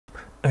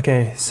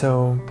Okay,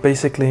 so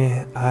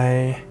basically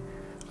I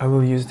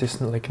will use this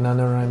like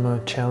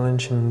NaNoWriMo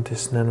challenge in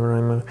this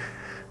NaNoWriMo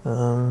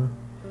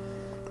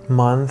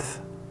month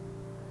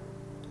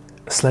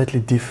slightly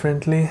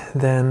differently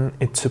than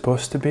it's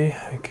supposed to be,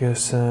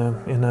 because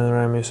in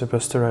NaNoWriMo you're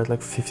supposed to write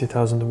like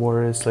 50,000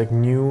 words, like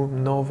new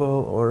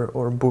novel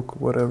or book,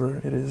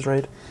 whatever it is,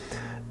 right?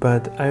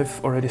 But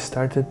I've already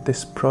started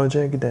this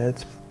project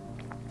that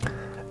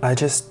I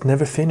just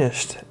never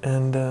finished,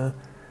 and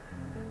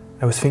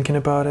I was thinking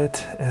about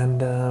it,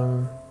 and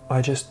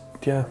I just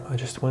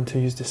want to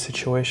use this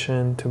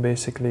situation to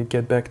basically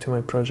get back to my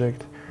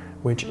project,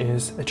 which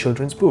is a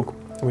children's book,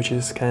 which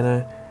is kind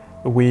of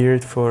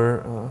weird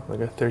for like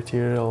a 30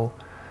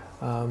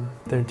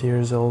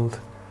 years old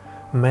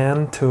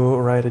man to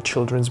write a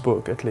children's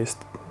book. At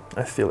least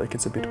I feel like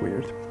it's a bit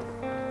weird.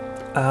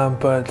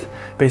 But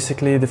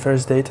basically the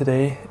first day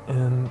today,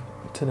 and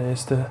today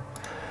is the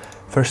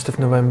 1st of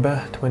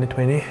November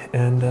 2020,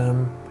 and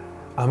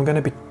I'm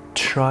gonna be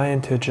trying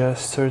to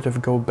just sort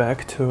of go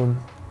back to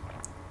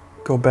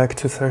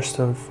first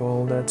of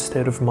all that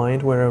state of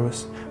mind where I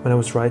was when I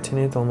was writing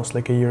it almost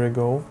like a year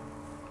ago.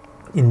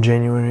 In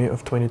January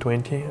of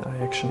 2020 I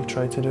actually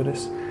tried to do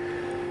this,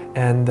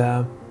 and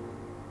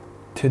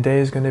today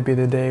is going to be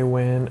the day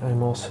when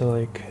I'm also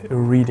like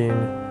reading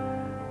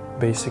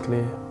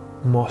basically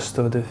most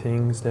of the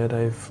things that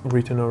I've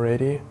written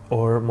already,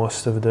 or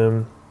most of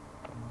them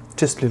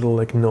just little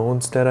like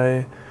notes that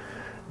I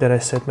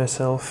set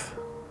myself,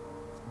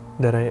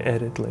 that I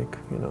added, like,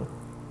 you know,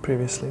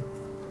 previously.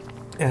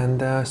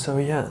 And so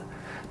yeah,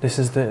 this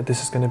is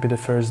going to be the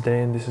first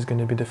day, and this is going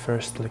to be the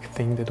first like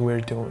thing that we're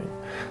doing.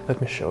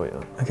 Let me show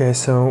you. Okay,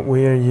 so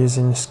we are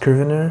using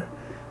Scrivener.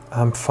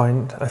 I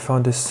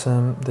found this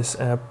this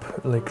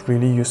app like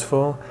really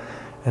useful,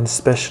 and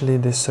especially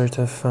this sort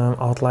of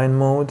outline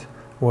mode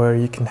where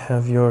you can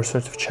have your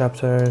sort of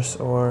chapters,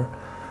 or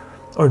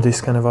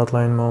this kind of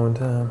outline mode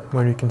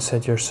where you can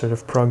set your sort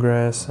of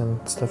progress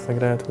and stuff like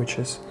that, which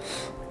is,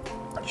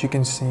 you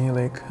can see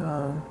like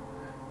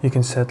you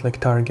can set like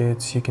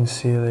targets, you can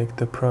see like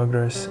the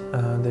progress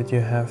that you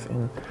have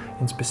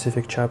in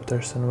specific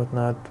chapters and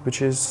whatnot,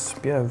 which is,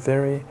 yeah,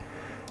 very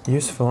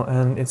useful.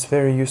 And it's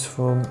very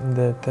useful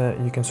that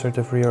you can sort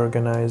of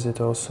reorganize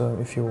it also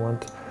if you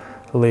want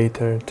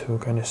later to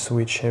kind of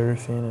switch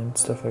everything and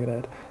stuff like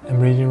that. I'm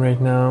reading right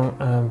now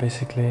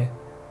basically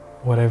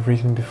what I've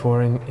written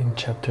before in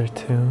chapter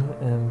 2,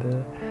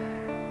 and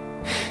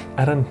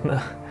I don't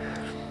know,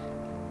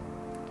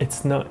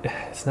 it's not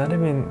as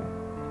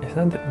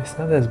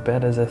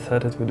bad as I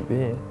thought it would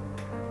be.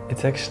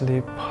 It's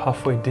actually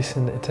halfway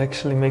decent. It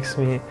actually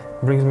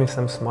brings me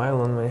some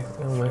smile on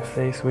my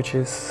face, which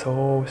is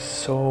so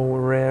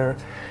rare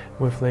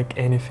with like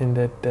anything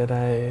that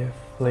I've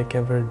like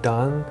ever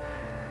done.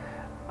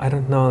 I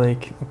don't know,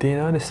 like, do you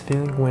know this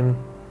feeling when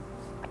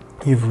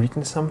you've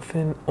written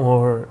something,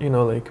 or, you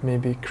know, like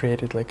maybe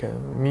created like a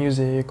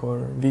music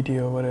or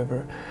video or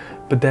whatever,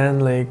 but then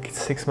like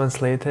 6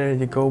 months later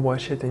you go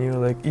watch it and you're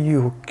like,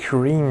 ew,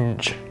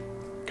 cringe,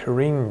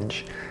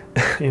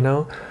 you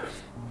know?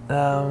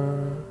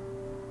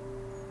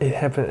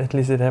 At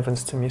least it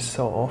happens to me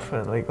so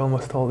often, like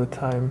almost all the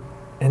time.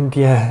 And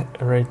yeah,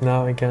 right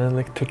now again,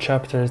 like 2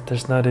 chapters,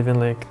 there's not even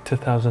like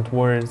 2,000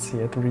 words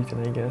yet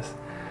written, I guess,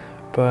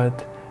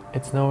 but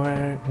it's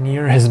nowhere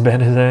near as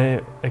bad as I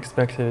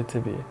expected it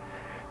to be.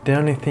 The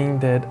only thing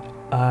that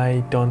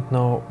I don't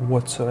know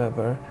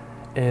whatsoever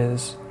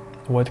is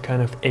what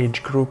kind of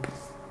age group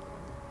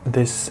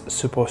this is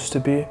supposed to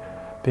be,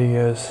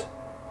 because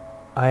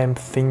I am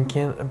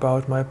thinking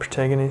about my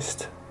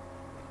protagonist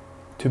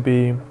to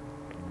be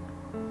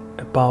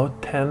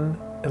about 10,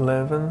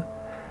 11,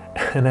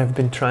 and I've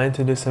been trying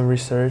to do some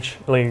research,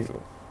 like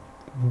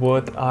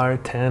what are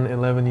 10,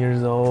 11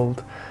 years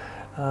old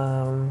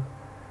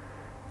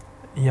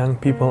young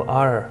people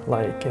are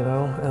like, you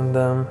know? And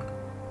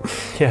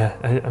yeah,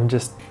 I'm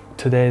just,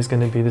 today is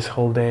gonna be this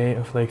whole day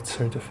of like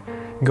sort of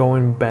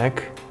going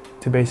back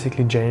to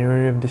basically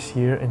January of this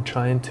year and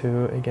trying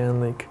to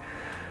again like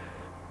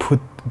put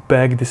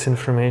back this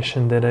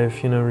information that I've,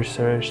 you know,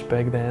 researched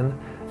back then,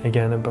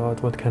 again,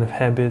 about what kind of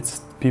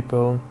habits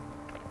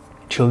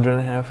children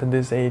have at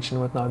this age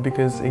and whatnot,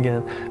 because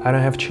again, I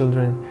don't have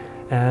children,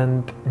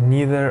 and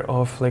neither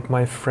of like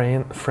my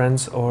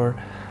friends or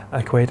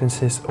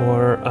acquaintances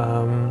or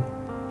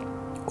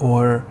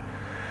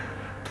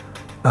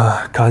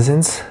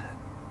cousins,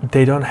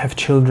 they don't have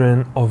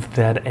children of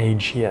that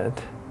age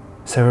yet.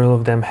 Several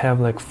of them have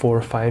like 4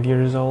 or 5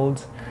 years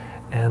old,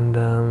 and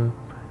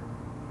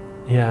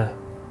yeah,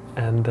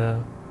 and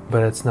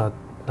but it's not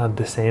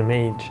the same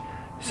age.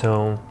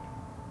 So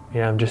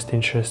yeah, I'm just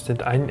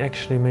interested. I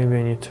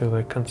maybe need to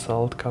like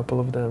consult a couple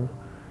of them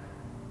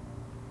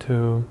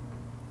to,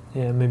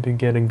 yeah, maybe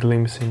get a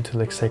glimpse into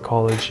like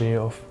psychology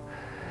of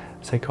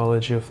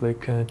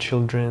like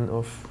children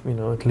of, you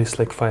know, at least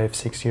like 5,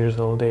 6 years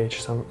old age,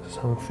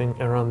 something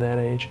around that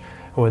age,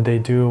 what they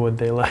do, what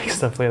they like,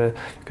 stuff like that,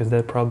 because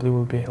that probably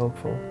will be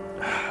helpful.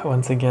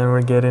 Once again,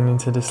 we're getting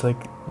into this like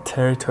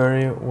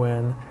territory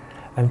when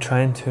I'm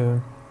trying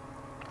to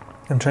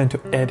I'm trying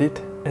to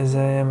edit as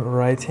I am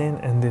writing,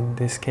 and in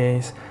this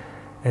case,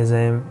 as I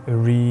am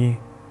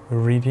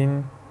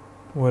rereading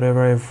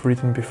whatever I've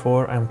written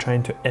before, I'm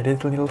trying to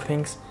edit little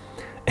things.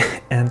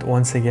 And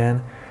once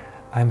again,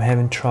 I'm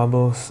having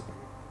troubles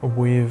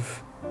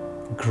with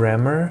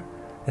grammar,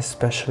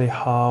 especially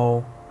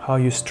how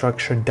you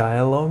structure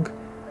dialogue,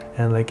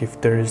 and like if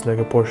there is like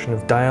a portion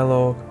of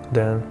dialogue,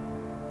 then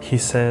he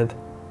said,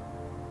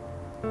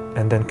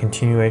 and then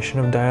continuation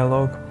of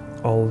dialogue,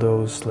 all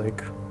those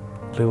like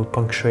little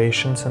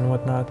punctuations and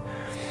whatnot,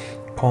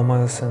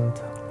 commas and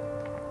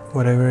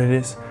whatever it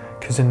is,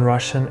 because in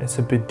Russian it's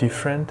a bit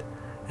different.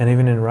 And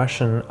even in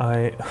Russian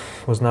I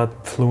was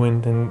not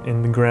fluent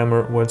in the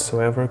grammar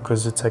whatsoever,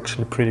 because it's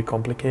actually pretty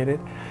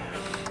complicated.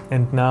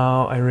 And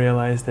now I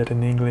realize that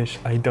in English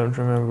I don't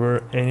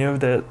remember any of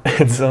that.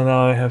 And so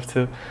now I have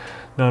to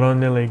not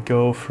only like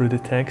go through the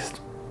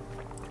text,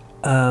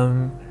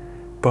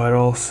 but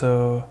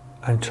also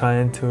I'm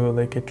trying to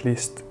like at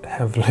least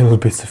have little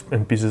bits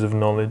and pieces of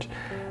knowledge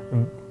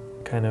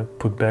kind of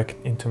put back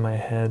into my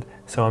head.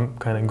 So I'm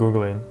kind of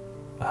Googling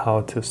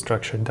how to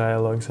structure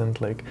dialogues and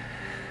like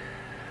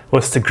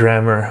what's the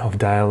grammar of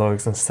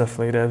dialogues and stuff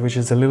like that, which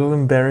is a little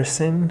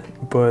embarrassing,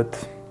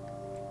 but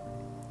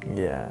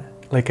yeah,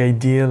 like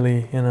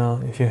ideally, you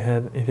know, if you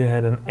had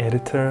an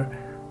editor,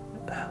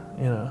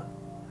 you know,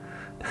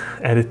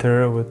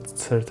 editor would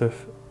sort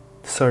of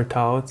sort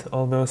out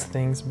all those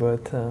things,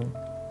 but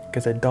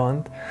because I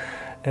don't,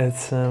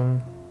 it's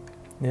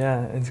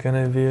yeah, it's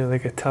gonna be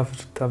like a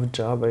tough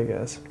job, I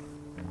guess,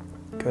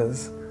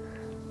 because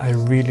I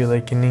really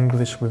like in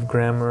English with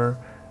grammar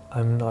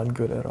I'm not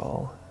good at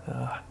all.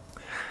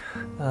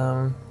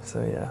 So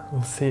yeah,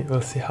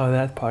 we'll see how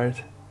that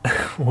part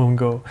will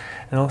go.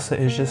 And also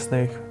it's just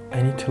like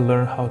I need to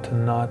learn how to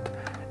not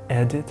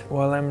edit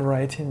while I'm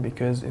writing,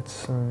 because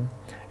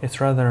it's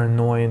rather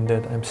annoying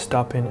that I'm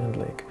stopping and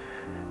like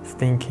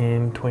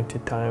thinking 20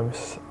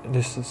 times.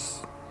 This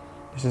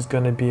is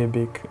gonna be a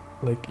big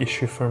like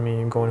issue for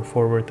me going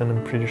forward, and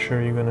I'm pretty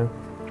sure you're gonna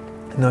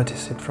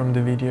notice it from the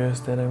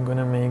videos that I'm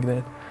gonna make,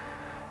 that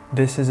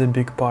this is a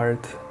big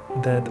part,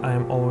 that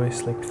I'm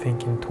always like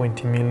thinking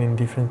 20 million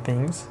different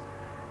things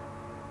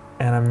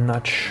and I'm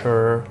not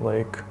sure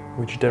like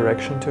which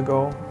direction to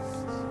go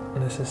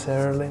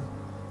necessarily.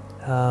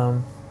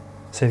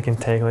 So it can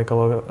take like a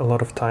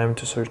lot of time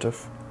to sort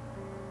of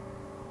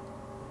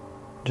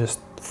just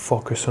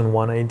focus on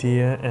one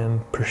idea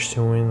and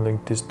pursuing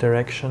like this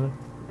direction,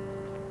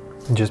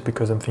 just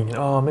because I'm thinking,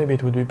 oh, maybe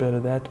it would be better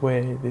that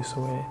way, this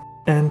way.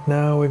 And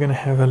now we're gonna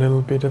have a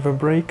little bit of a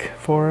break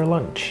for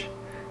lunch.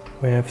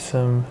 We have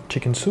some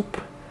chicken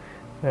soup,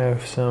 we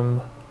have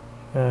some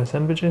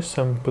sandwiches,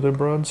 some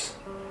butterbroads,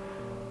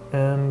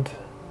 and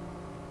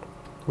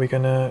we're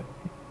gonna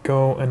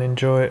go and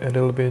enjoy a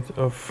little bit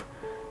of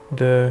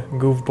the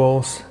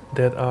goofballs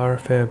that are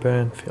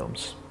Fairbairn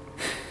films.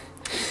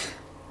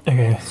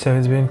 Okay, so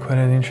it's been quite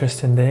an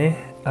interesting day.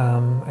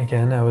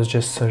 Again, I was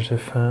just sort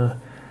of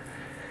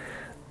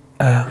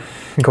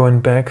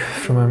going back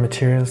through my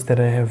materials that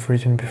I have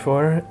written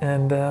before,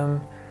 and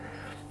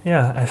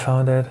yeah, I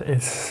found that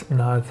it's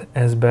not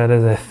as bad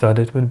as I thought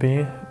it would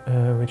be,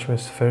 which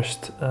was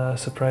first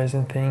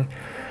surprising thing.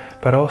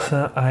 But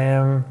also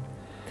I'm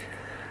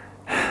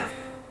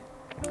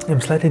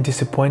slightly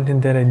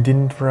disappointed that I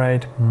didn't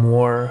write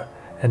more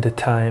at the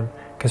time,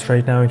 because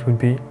right now it would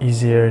be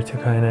easier to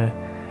kind of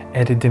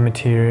edit the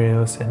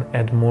materials and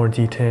add more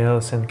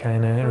details and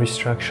kind of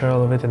restructure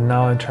all of it. And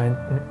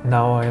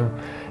now I'm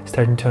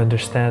starting to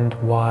understand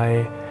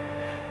why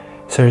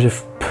sort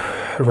of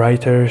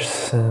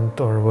writers and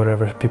or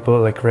whatever people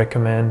like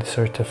recommend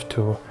sort of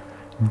to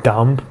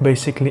dump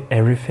basically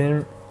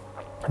everything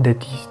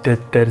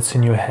that's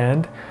in your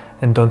head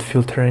and don't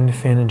filter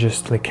anything and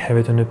just like have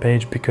it on the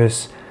page,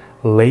 because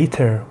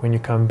later when you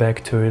come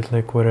back to it,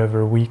 like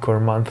whatever week or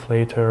month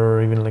later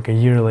or even like a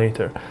year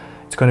later,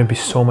 it's going to be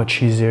so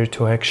much easier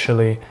to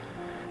actually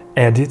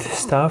edit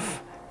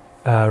stuff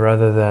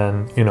rather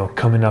than, you know,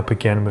 coming up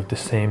again with the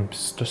same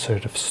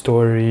sort of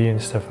story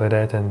and stuff like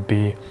that, and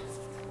be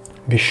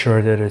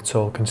sure that it's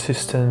all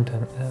consistent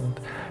and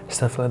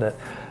stuff like that.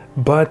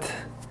 But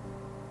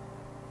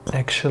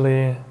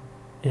actually,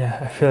 yeah,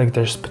 I feel like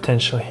there's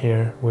potential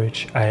here,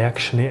 which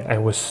I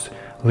was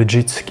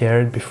legit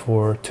scared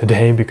before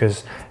today,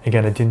 because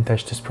again, I didn't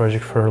touch this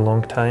project for a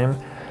long time,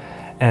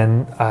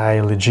 and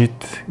I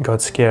legit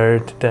got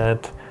scared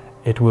that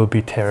it will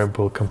be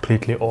terrible,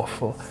 completely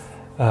awful.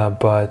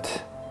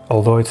 But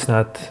although it's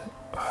not,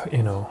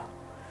 you know,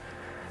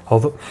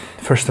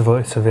 first of all,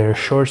 it's a very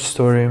short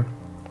story,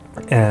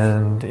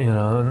 and you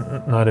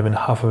know, not even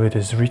half of it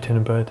is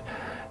written, but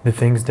the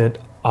things that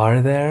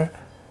are there,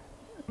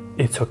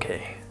 it's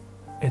okay.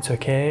 It's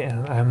okay,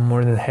 and I'm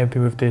more than happy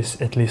with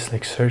this. At least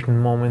like certain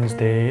moments,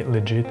 they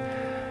legit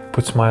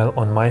put smile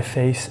on my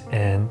face,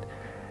 and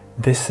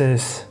this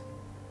is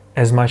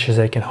as much as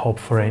I can hope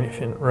for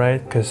anything,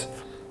 right? Because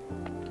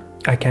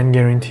I can't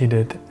guarantee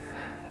that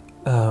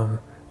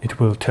it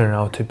will turn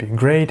out to be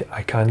great.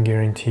 I can't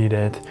guarantee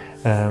that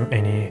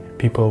any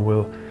people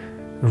will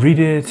read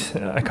it.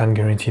 I can't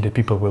guarantee that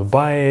people will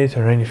buy it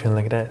or anything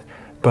like that,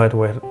 but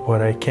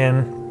what I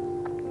can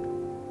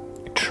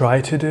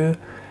try to do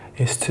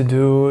is to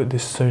do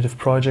this sort of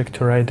project,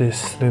 to write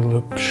this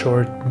little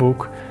short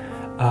book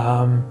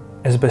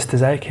as best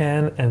as I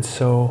can, and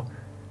so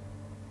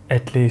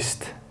at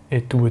least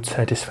it would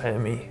satisfy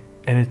me,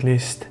 and at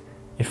least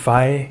if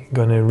I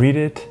gonna read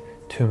it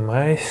to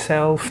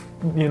myself,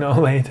 you know,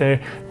 later,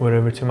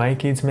 whatever, to my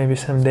kids maybe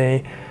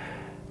someday,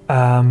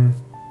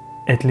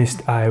 at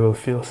least I will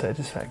feel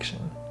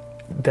satisfaction.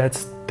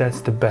 That's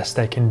the best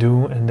I can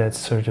do, and that's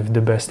sort of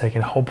the best I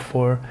can hope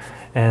for.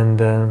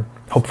 And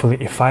hopefully,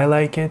 if I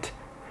like it,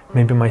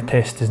 maybe my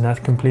taste is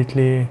not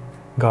completely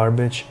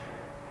garbage,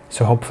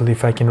 so hopefully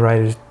if I can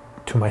write it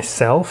to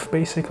myself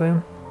basically,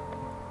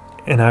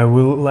 and I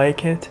will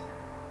like it,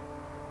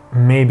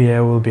 maybe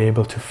I will be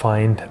able to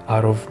find,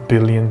 out of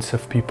billions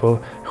of people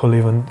who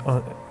live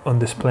on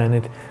this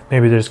planet,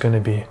 maybe there's going to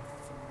be a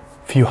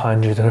few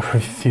hundred or a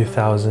few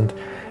thousand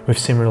with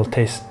similar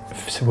taste,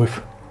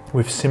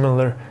 with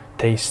similar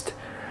taste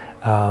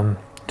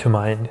to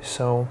mine.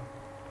 So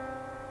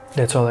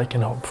that's all I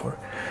can hope for.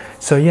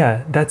 So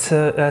yeah,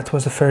 that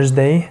was the first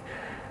day.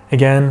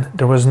 Again,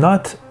 there was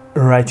not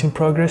writing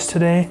progress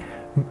today.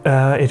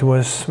 It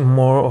was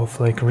more of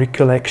like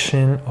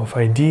recollection of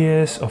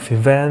ideas, of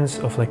events,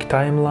 of like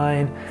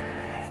timeline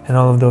and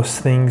all of those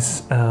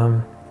things,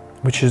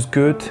 which is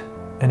good.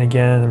 And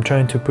again, I'm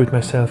trying to put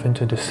myself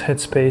into this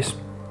headspace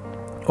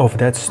of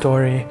that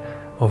story,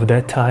 of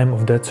that time,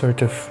 of that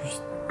sort of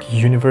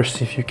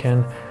universe, if you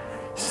can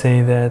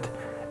say that.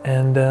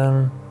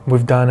 And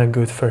we've done a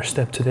good first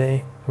step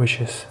today, which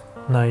is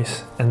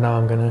nice. And now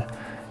I'm gonna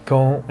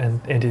go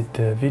and edit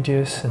the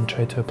videos and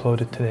try to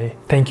upload it today.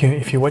 Thank you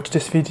if you watched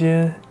this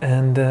video,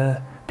 and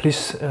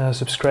please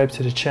subscribe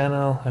to the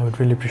channel. I would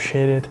really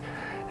appreciate it.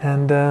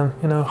 And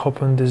you know,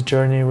 hop on this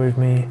journey with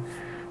me.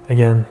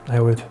 Again, I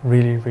would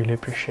really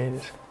appreciate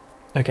it.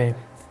 Okay,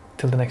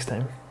 till the next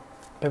time.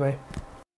 Bye bye.